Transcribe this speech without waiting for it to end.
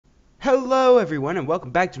Hello everyone and welcome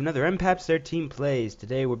back to another MPaps13 Plays.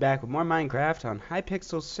 Today we're back with more Minecraft on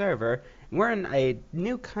Hypixel server, and we're in a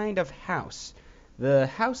new kind of house. The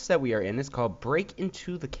house that we are in is called Break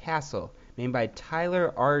Into the Castle, made by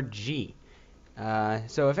Tyler RG.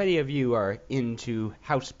 So if any of you are into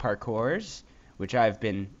house parkours, which I've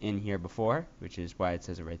been in here before, which is why it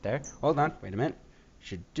says it right there. Hold on, wait a minute.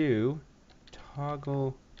 Should do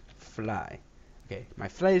toggle fly. Okay, my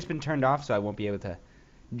fly has been turned off so I won't be able to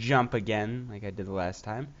jump again like I did the last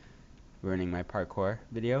time, ruining my parkour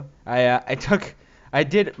video. I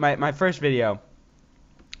did my first video.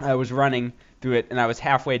 I was running through it and I was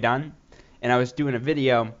halfway done, and I was doing a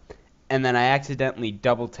video, and then I accidentally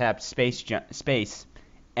double tapped space,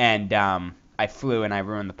 and I flew and I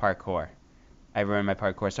ruined the parkour. I ruined my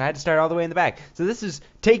parkour, so I had to start all the way in the back. So this is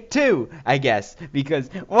take 2, I guess, because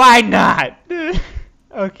why not?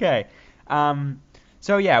 Okay.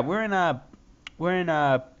 So yeah, we're in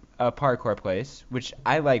a parkour place, which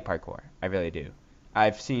I like parkour. I really do.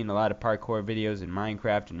 I've seen a lot of parkour videos in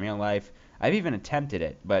Minecraft in real life. I've even attempted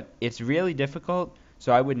it, but it's really difficult,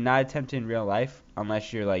 so I would not attempt it in real life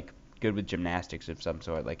unless you're like good with gymnastics of some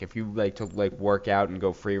sort. Like if you like to like work out and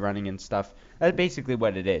go free running and stuff. That's basically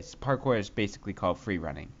what it is. Parkour is basically called free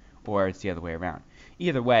running, or it's the other way around.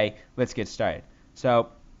 Either way, let's get started. So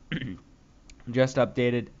just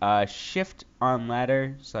updated shift on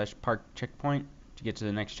ladder / park checkpoint to get to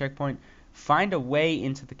the next checkpoint. Find a way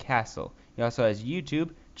into the castle. He also has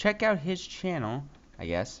YouTube. Check out his channel, I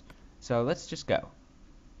guess. So let's just go.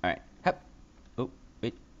 Alright. Hup. Oh,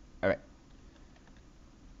 wait. Alright.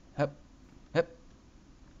 Hup. Hup.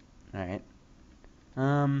 Alright.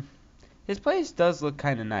 His place does look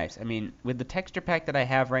kind of nice. I mean, with the texture pack that I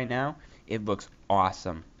have right now, it looks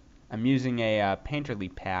awesome. I'm using a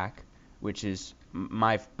Painterly pack, which is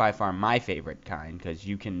by far my favorite kind, because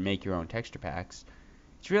you can make your own texture packs.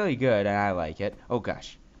 It's really good, and I like it. Oh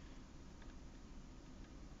gosh.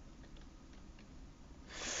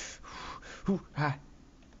 I'm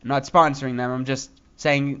not sponsoring them. I'm just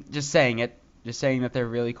saying it. Just saying that they're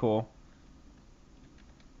really cool.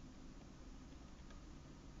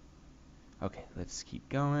 Okay, let's keep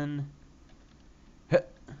going. All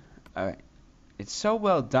right. It's so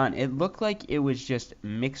well done. It looked like it was just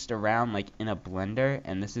mixed around like in a blender,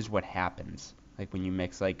 and this is what happens. Like when you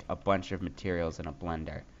mix like a bunch of materials in a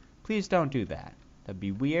blender. Please don't do that. That'd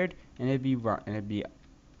be weird, and it'd be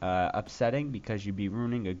upsetting because you'd be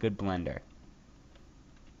ruining a good blender.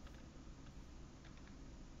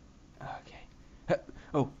 Okay.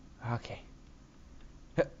 Oh, okay.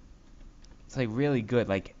 It's like really good.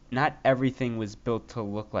 Like not everything was built to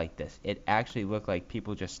look like this. It actually looked like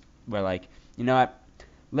people just were like, you know what?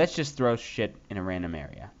 Let's just throw shit in a random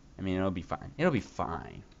area. I mean, it'll be fine. It'll be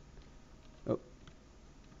fine. Oh.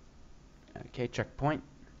 Okay, checkpoint.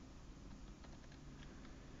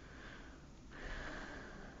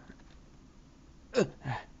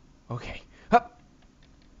 Okay. Hup.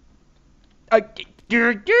 Okay.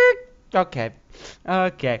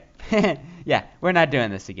 Okay. Yeah, we're not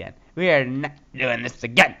doing this again. We are not doing this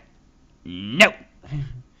again. No.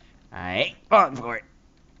 I ain't falling for it.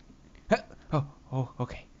 Oh,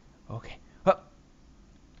 okay. Okay. Hup.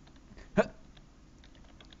 Hup.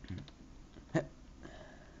 Hup.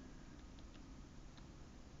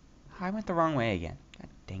 I went the wrong way again. God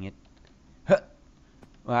dang it. Hup.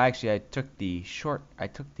 Well, actually, I took the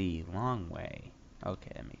long way.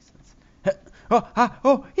 Okay, that makes sense.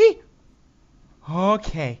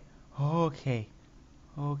 Okay. Okay.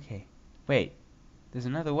 Okay. Wait. There's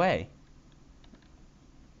another way.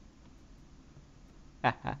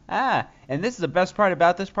 And this is the best part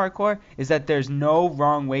about this parkour, is that there's no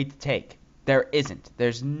wrong way to take. There isn't.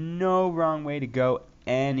 There's no wrong way to go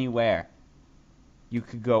anywhere. You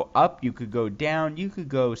could go up, you could go down, you could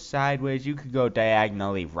go sideways, you could go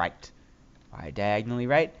diagonally right. Why diagonally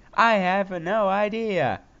right? I have no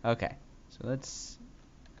idea. Okay, so let's...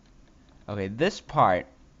 Okay, this part,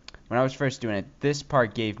 when I was first doing it, this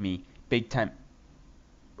part gave me big time...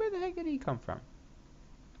 Where the heck did he come from?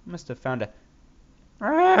 Must have found a...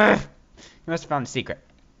 He must have found a secret.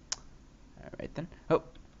 Alright then. Oh,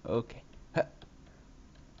 okay. Hup.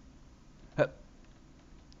 Hup.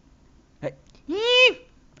 Hey.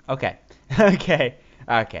 Okay. Okay.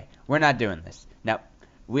 Okay. We're not doing this. No.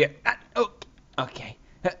 We're not. Oh. Okay.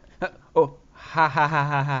 Oh. Ha ha ha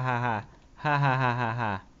ha ha ha ha. Ha ha ha ha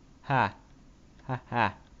ha. Ha. Ha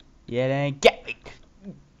ha. You didn't get me.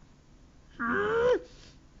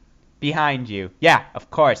 Behind you. Yeah, of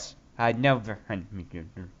course. I never. I'm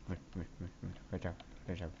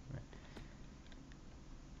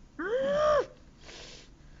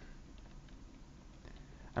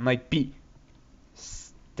like,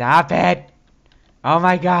 Stop it! Oh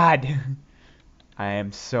my god! I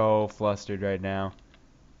am so flustered right now.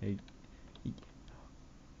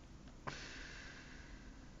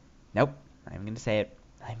 Nope. I'm gonna say it.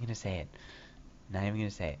 I'm gonna say it. Not even gonna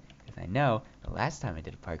say it. Because I know the last time I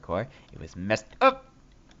did a parkour, it was messed up.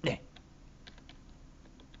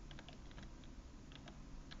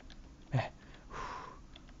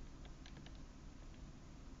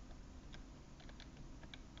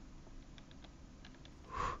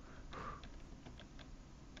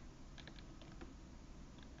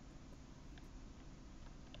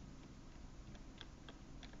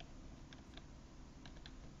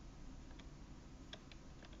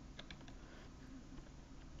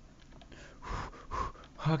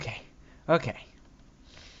 Okay. Okay.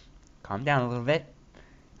 Calm down a little bit.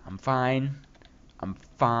 I'm fine. I'm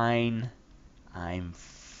fine. I'm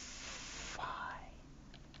fine.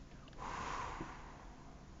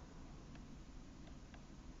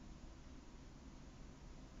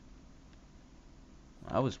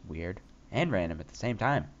 That was weird. And random at the same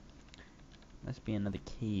time. Must be another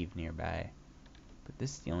cave nearby. But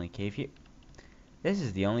this is the only cave here. This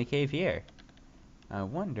is the only cave here. I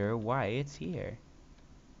wonder why it's here.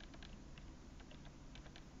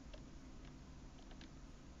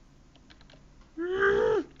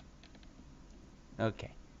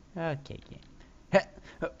 Okay. Okay, yeah.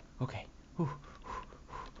 Okay.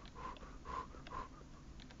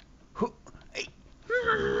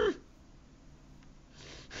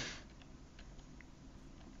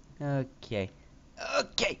 Okay.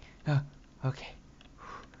 Okay. Okay.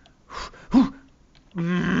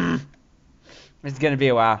 It's gonna be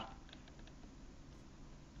a while.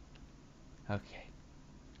 Okay.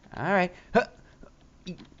 Alright.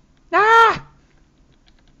 Ah!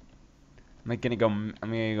 I'm gonna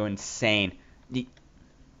go insane.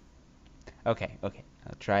 Okay, okay.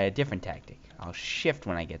 I'll try a different tactic. I'll shift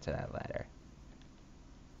when I get to that ladder.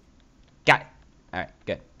 Got it. Alright,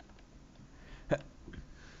 good.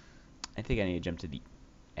 I think I need to jump to the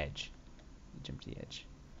edge. Jump to the edge.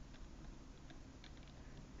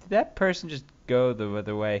 Did that person just go the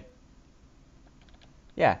other way?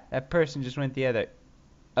 Yeah, that person just went the other.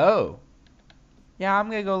 Oh. Yeah, I'm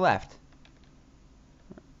gonna go left.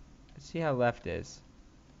 Let's see how left is.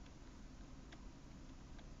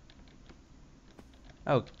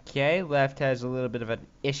 Okay, left has a little bit of an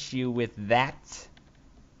issue with that.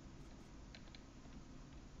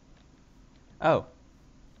 Oh.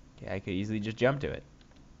 Okay, I could easily just jump to it.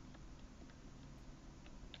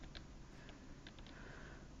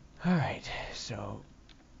 Alright, so...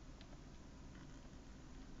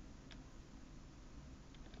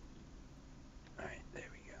 Alright, there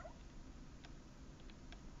we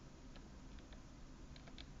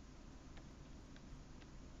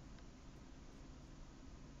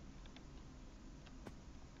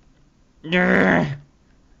go.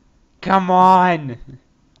 Come on!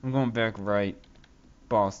 I'm going back right.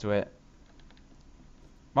 Balls to it.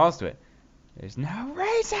 Balls to it. There's no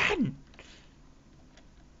reason!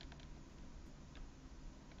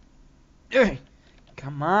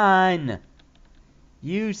 Come on!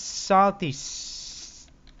 You salty,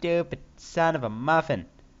 stupid son of a muffin.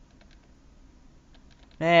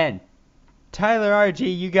 Man, Tyler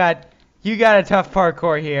RG, you got a tough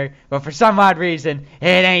parkour here, but for some odd reason, it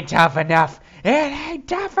ain't tough enough. It ain't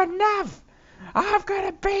tough enough! I'm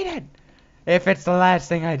gonna beat it! If it's the last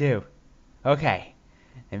thing I do. Okay.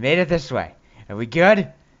 I made it this way. Are we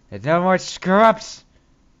good? There's no more screw-ups?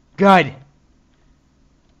 Good.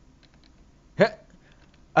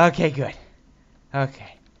 Okay, good.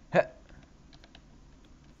 Okay.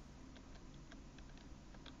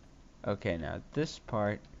 Okay, now this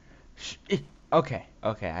part... Okay,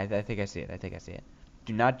 okay, I think I see it. I think I see it.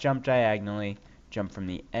 Do not jump diagonally. Jump from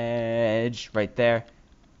the edge. Right there.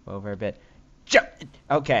 Over a bit. Jump!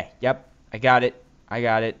 Okay, yep. I got it. I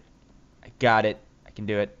got it. I got it. I can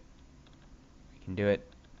do it. I can do it.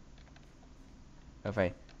 What if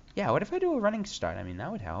I... Yeah, what if I do a running start? I mean, that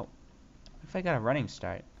would help. What if I got a running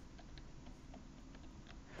start?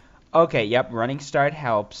 Okay, yep, running start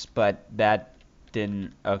helps, but that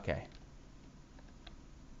didn't... Okay.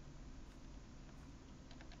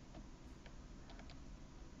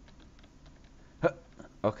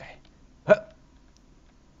 Okay.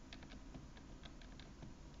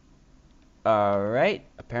 Alright.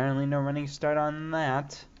 Apparently no running start on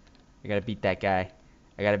that. I gotta beat that guy.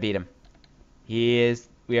 I gotta beat him.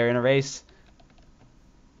 We are in a race.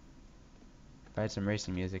 If I had some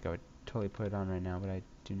racing music, I would totally put it on right now, but I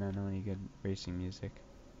do not know any good racing music.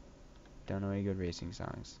 Don't know any good racing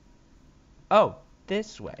songs. Oh,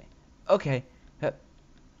 this way. Okay.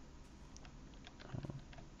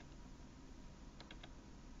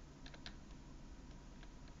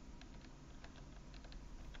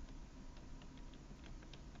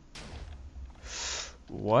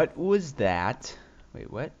 What was that?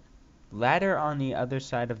 Wait, what? Ladder on the other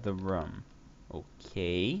side of the room.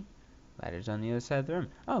 Okay. Ladder's on the other side of the room.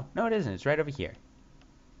 Oh, no it isn't. It's right over here.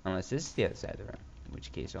 Unless this is the other side of the room. In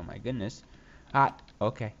which case, oh my goodness. Ah,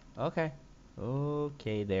 okay. Okay.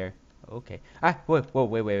 Okay there. Okay. Ah, whoa, whoa,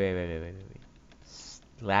 wait.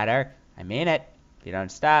 Ladder. I mean it. If you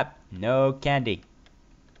don't stop, no candy.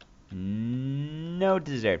 No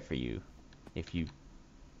dessert for you. If you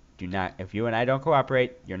and I don't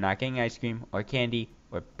cooperate, you're not getting ice cream or candy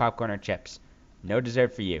or popcorn or chips. No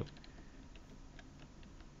dessert for you.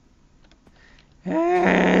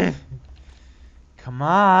 Come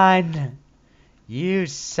on, you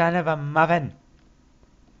son of a muffin.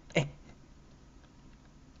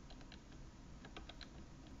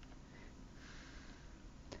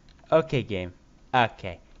 Okay, game.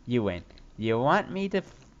 Okay, you win. You want me to...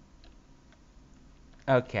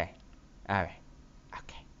 Okay. Alright.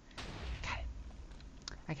 Okay. Got it.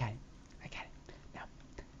 I got it. Now,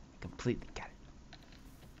 I completely got it.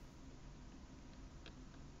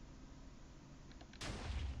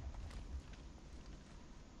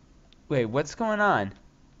 Wait, what's going on?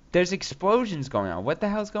 There's explosions going on. What the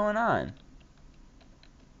hell's going on?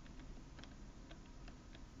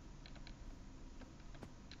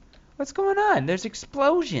 What's going on? There's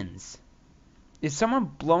explosions. Is someone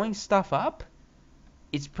blowing stuff up?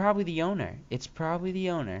 It's probably the owner. It's probably the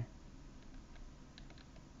owner.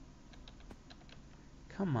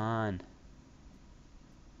 Come on.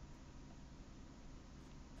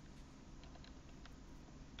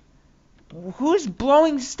 Who's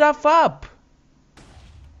blowing stuff up?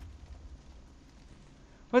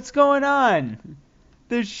 What's going on?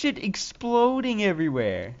 There's shit exploding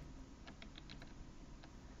everywhere.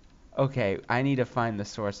 Okay, I need to find the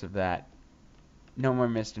source of that. No more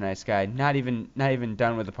Mr. Nice Guy. Not even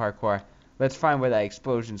done with the parkour. Let's find where that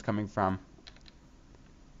explosion's coming from.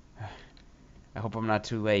 I hope I'm not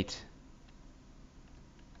too late.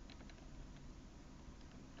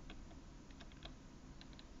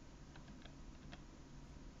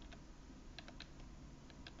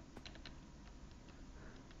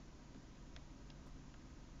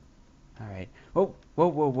 Alright. Whoa.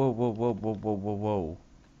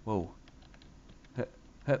 Whoa. Hup,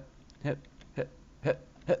 hup, hup, hup, hup,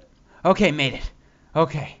 hup. Okay, made it.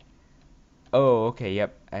 Okay. Oh, okay,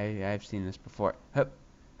 yep. I've seen this before. Hup,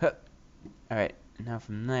 hup. Alright, now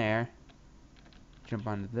from there, jump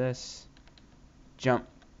onto this. Jump.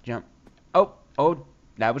 Oh,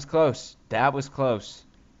 that was close. That was close.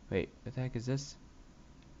 Wait, what the heck is this?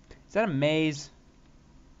 Is that a maze?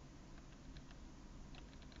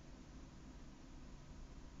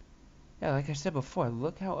 Yeah, like I said before,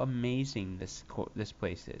 look how amazing this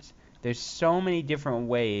place is. There's so many different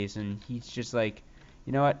ways, and he's just like,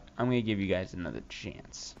 you know what? I'm gonna give you guys another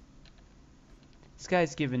chance.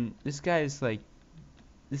 This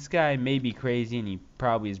guy may be crazy, and he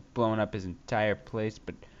probably has blown up his entire place,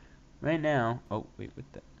 but right now, oh wait, what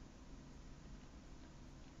the?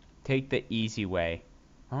 Take the easy way.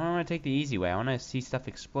 I don't want to take the easy way. I want to see stuff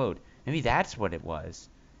explode. Maybe that's what it was.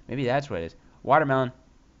 Maybe that's what it is. Watermelon.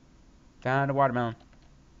 Found a watermelon.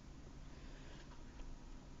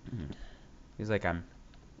 Feels like I'm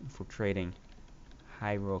infiltrating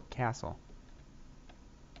Hyrule Castle.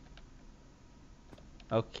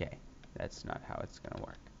 Okay, that's not how it's gonna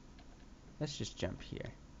work. Let's just jump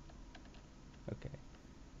here. Okay.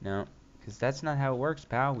 No, because that's not how it works,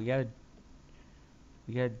 pal. We gotta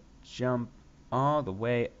jump all the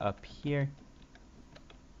way up here.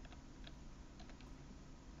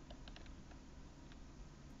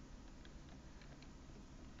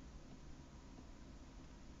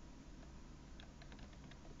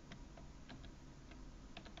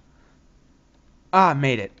 Ah,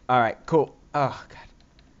 made it. Alright, cool. Oh, God.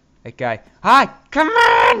 That guy. Hi! Come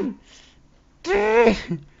on!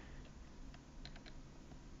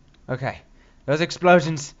 Okay. Those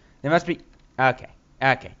explosions. They must be... Okay.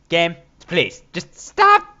 Okay. Game, please. Just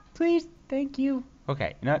stop! Please. Thank you.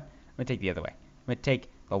 Okay. You know what? I'm gonna take the other way. I'm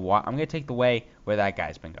gonna take the way where that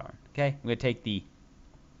guy's been going. Okay? I'm gonna take the...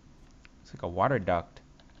 It's like a water duct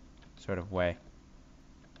sort of way.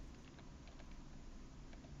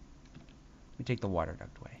 We take the water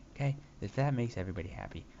duct way, okay? If that makes everybody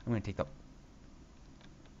happy, I'm gonna take the...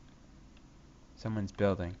 Someone's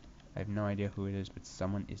building. I have no idea who it is, but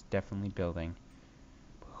someone is definitely building.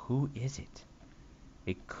 But who is it?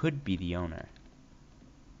 It could be the owner.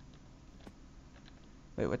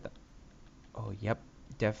 Wait, what the... Oh, yep.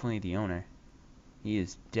 Definitely the owner. He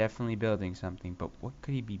is definitely building something, but what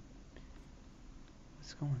could he be...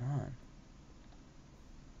 What's going on?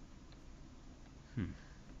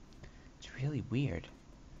 It's really weird.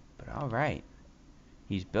 But alright.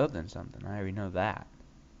 He's building something. I already know that.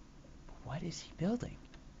 What is he building?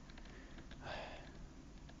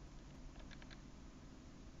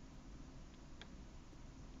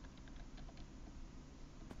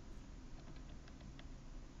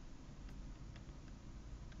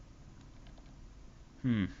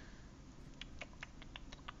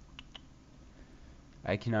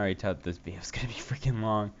 I can already tell that this video is gonna be freaking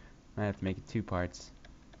long. I have to make it 2 parts.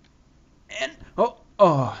 And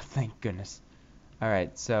oh, thank goodness. All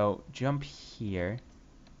right, so jump here.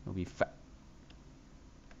 It'll be